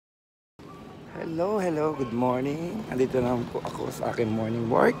Hello, good morning. Andito naman po ako sa aking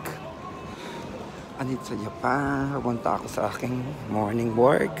morning work. Andito sa Japan, pupunta ako sa aking morning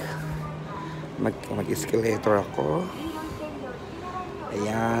work. Mag-escalator ako.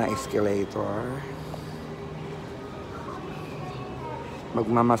 Ayan, escalator.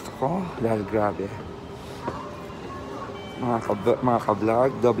 Magmamas ako dahil grabe. Mga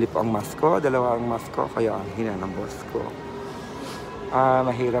ka-vlog, doble po ang mask ko, dalawa ang mask ko, kaya ang hina ng boss ko.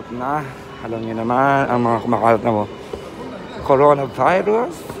 Mahirap na. Alam niyo naman, ang mga kumakalat na mo,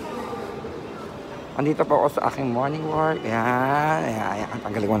 coronavirus. Andito po ako sa aking morning work. Ayan.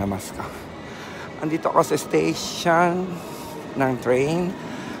 Tanggalin ko na mask ko. Andito ako sa station ng train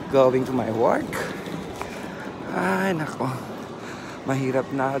going to my work. Ay, nako. Mahirap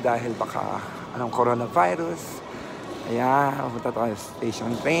na dahil baka anong coronavirus. Ayan, pupunta tayo sa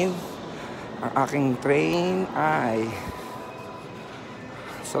station train. Ang aking train ay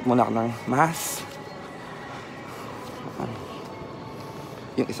suot muna ako ng mask.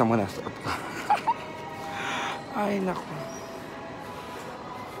 Yung isa muna suot ko. Ay, naku.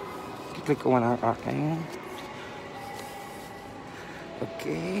 Kiklik ko muna ang aking.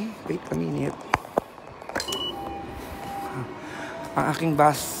 Okay, wait a minute. Ang aking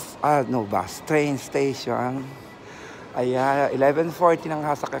train station. Ayan, 11:40 nang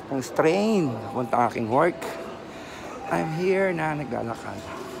hasakit kong train. Punta ang aking work. I'm here na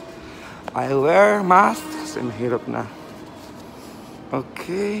naglalakad. I wear mask kasi mahirap na.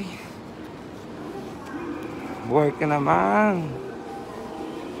 Okay. Work na naman.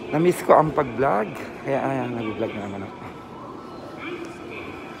 Na-miss ko ang pag-vlog. Kaya ayan, nag-vlog na naman ako.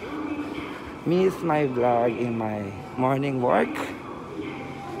 Miss my vlog in my morning work.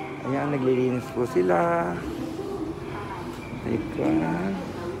 Ayan, naglilinis po sila. Ito.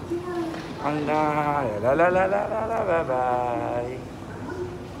 Bye-bye.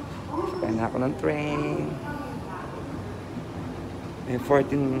 Sakay na ako ng train.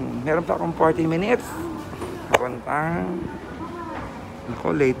 Meron pa akong 14 minutes. Papuntang.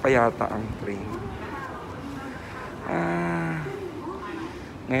 Ako, late pa yata ang train.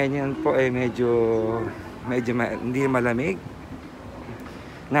 Ngayon yan po medyo hindi malamig.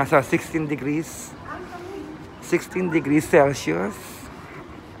 Nasa 16 degrees Celsius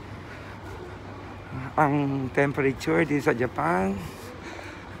ang temperature dito sa Japan.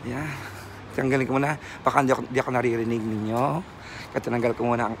 Yeah. Tanggalin ko muna. Baka di ako naririnig ninyo. Katananggal ko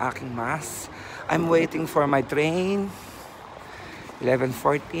muna ang aking mask. I'm waiting for my train.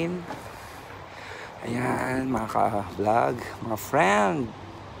 11:14. Ayan, mga ka-vlog, mga friend.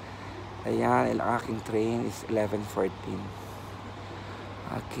 Ayan, ang aking train is 11:14.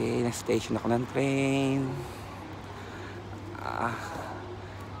 Okay, na-station ako ng train.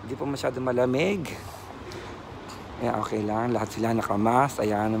 Hindi pa masyado malamig. Ayan, okay lang. Lahat sila nakamas.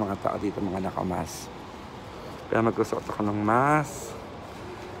 Ayan, ang mga tao dito mga nakamas. Kaya magsusuot ako ng mask.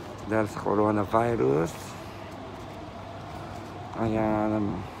 Dahil sa coronavirus.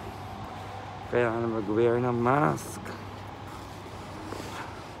 Ayan. Kaya mag-wear ng mask.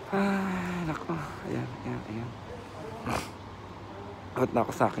 Ay, naku. Ayan. Out na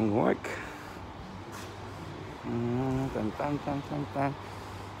ako sa aking work. Tan.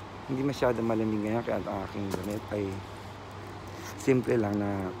 Hindi masyado malamig ngayon kaya ang aking damit ay simple lang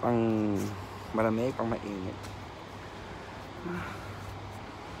na pang malamig, pang mainit.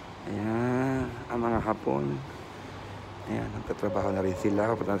 Ayan, ang mga hapon. Ayan, nagtatrabaho na rin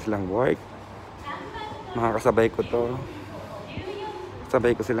sila. Kapunta na silang work. Mga kasabay ko to.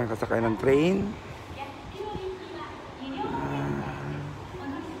 Kasabay ko silang kasakay ng train.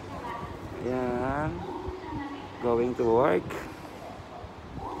 Ayan. Going to work.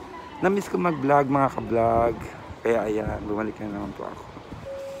 Na-miss ko mag-vlog mga ka-vlog. Kaya ayan, bumalik na naman po ako.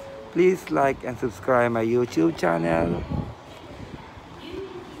 Please like and subscribe my YouTube channel.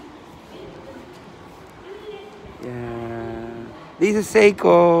 Yeah. This is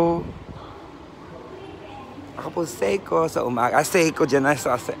Seiko. Ako po Seiko sa umaga. Seiko dyan na.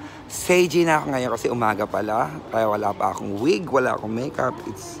 Seiji na ako ngayon kasi umaga pala. Kaya wala pa akong wig, wala akong makeup.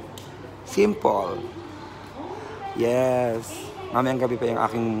 It's simple. Yes. Mamayang gabi pa yung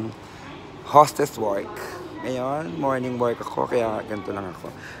aking hostess work. Ngayon, morning work ako, kaya ganito lang ako.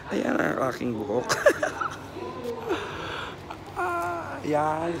 Ayan ang aking buhok.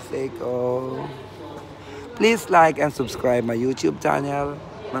 Ayan, Seiko. Please like and subscribe my YouTube channel,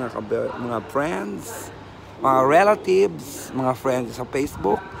 mga friends, mga relatives, mga friends sa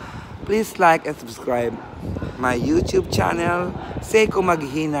Facebook. Please like and subscribe my YouTube channel, Seiko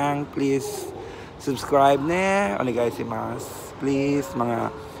Maghinang. Please subscribe ne. Onegaishimasu. Please,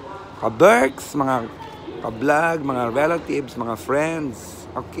 mga ka-berks, mga ka-vlog, mga relatives, mga friends.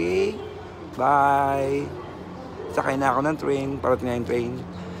 Okay? Bye! Sakay na ako ng train, parating na yung train.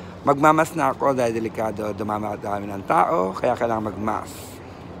 Magmamas na ako dahil delikado, dumadami ng tao, kaya kailangan magmas.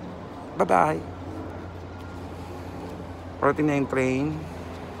 Bye-bye! Parating na yung train.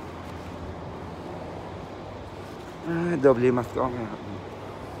 Doble mask ko.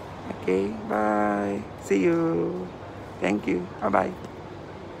 Okay, bye! See you! Thank you! Bye-bye!